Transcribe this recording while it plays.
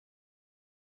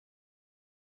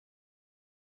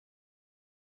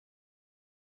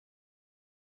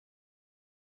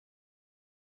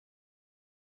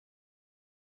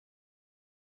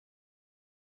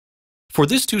For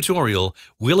this tutorial,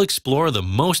 we'll explore the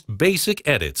most basic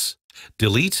edits: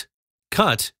 delete,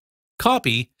 cut,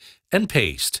 copy, and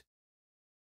paste.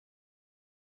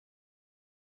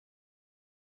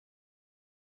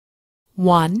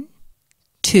 One,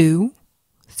 2,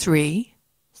 3,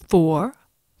 4,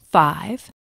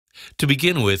 5. To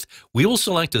begin with, we will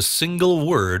select a single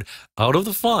word out of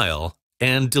the file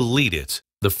and delete it.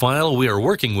 The file we are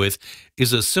working with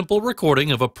is a simple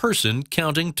recording of a person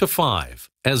counting to 5.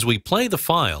 As we play the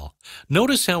file,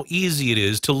 notice how easy it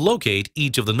is to locate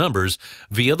each of the numbers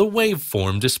via the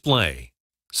waveform display.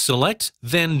 Select,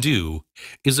 then do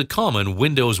is a common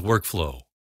Windows workflow.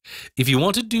 If you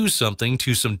want to do something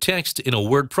to some text in a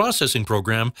word processing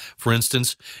program, for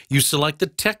instance, you select the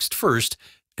text first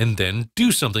and then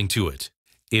do something to it.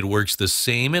 It works the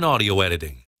same in audio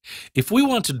editing. If we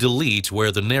want to delete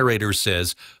where the narrator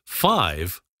says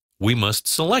 5, we must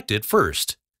select it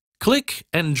first. Click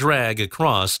and drag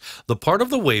across the part of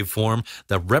the waveform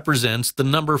that represents the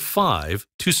number 5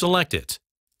 to select it.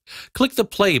 Click the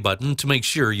play button to make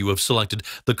sure you have selected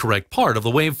the correct part of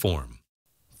the waveform.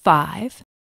 5.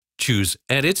 Choose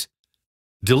Edit,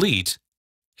 Delete,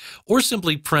 or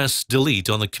simply press Delete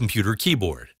on the computer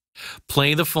keyboard.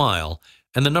 Play the file,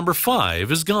 and the number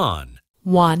 5 is gone.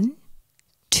 1,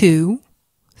 2,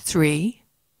 3,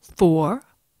 4.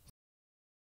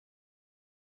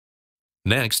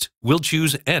 Next, we'll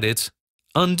choose Edit,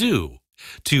 Undo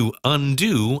to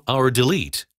undo our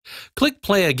delete. Click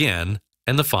Play again,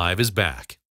 and the 5 is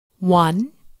back.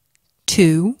 1,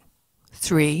 2,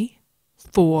 3,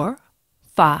 4,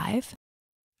 5.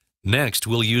 Next,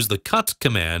 we'll use the Cut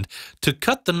command to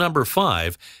cut the number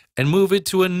 5 and move it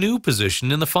to a new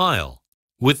position in the file.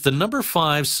 With the number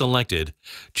 5 selected,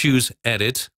 choose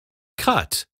Edit,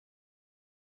 Cut.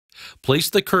 Place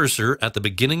the cursor at the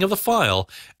beginning of the file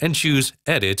and choose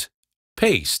Edit,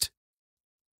 Paste.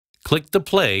 Click the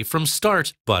Play from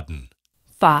Start button.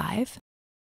 5.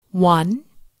 1,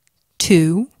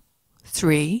 2,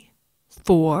 3,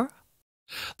 4.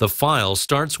 The file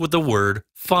starts with the word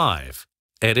 5.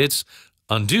 Edits,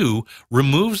 Undo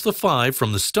removes the 5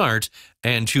 from the start,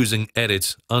 and choosing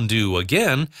Edit, Undo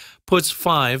again puts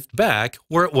 5 back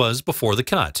where it was before the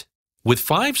cut. With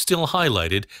 5 still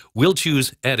highlighted, we'll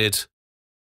choose Edit,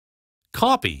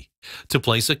 Copy to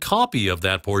place a copy of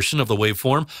that portion of the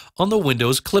waveform on the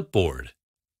Windows clipboard.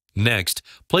 Next,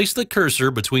 place the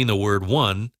cursor between the word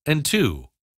 1 and 2.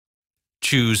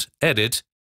 Choose Edit,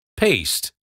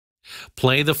 Paste.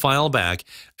 Play the file back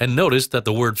and notice that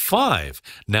the word 5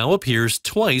 now appears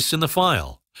twice in the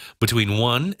file, between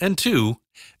 1 and 2,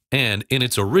 and in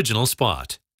its original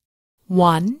spot.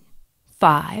 1,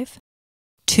 5,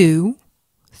 2,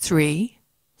 3,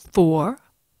 4,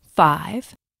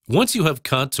 5. Once you have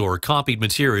cut or copied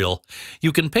material,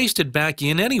 you can paste it back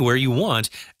in anywhere you want,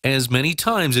 as many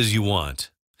times as you want.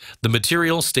 The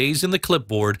material stays in the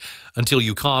clipboard until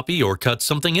you copy or cut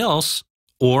something else,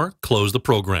 or close the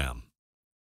program.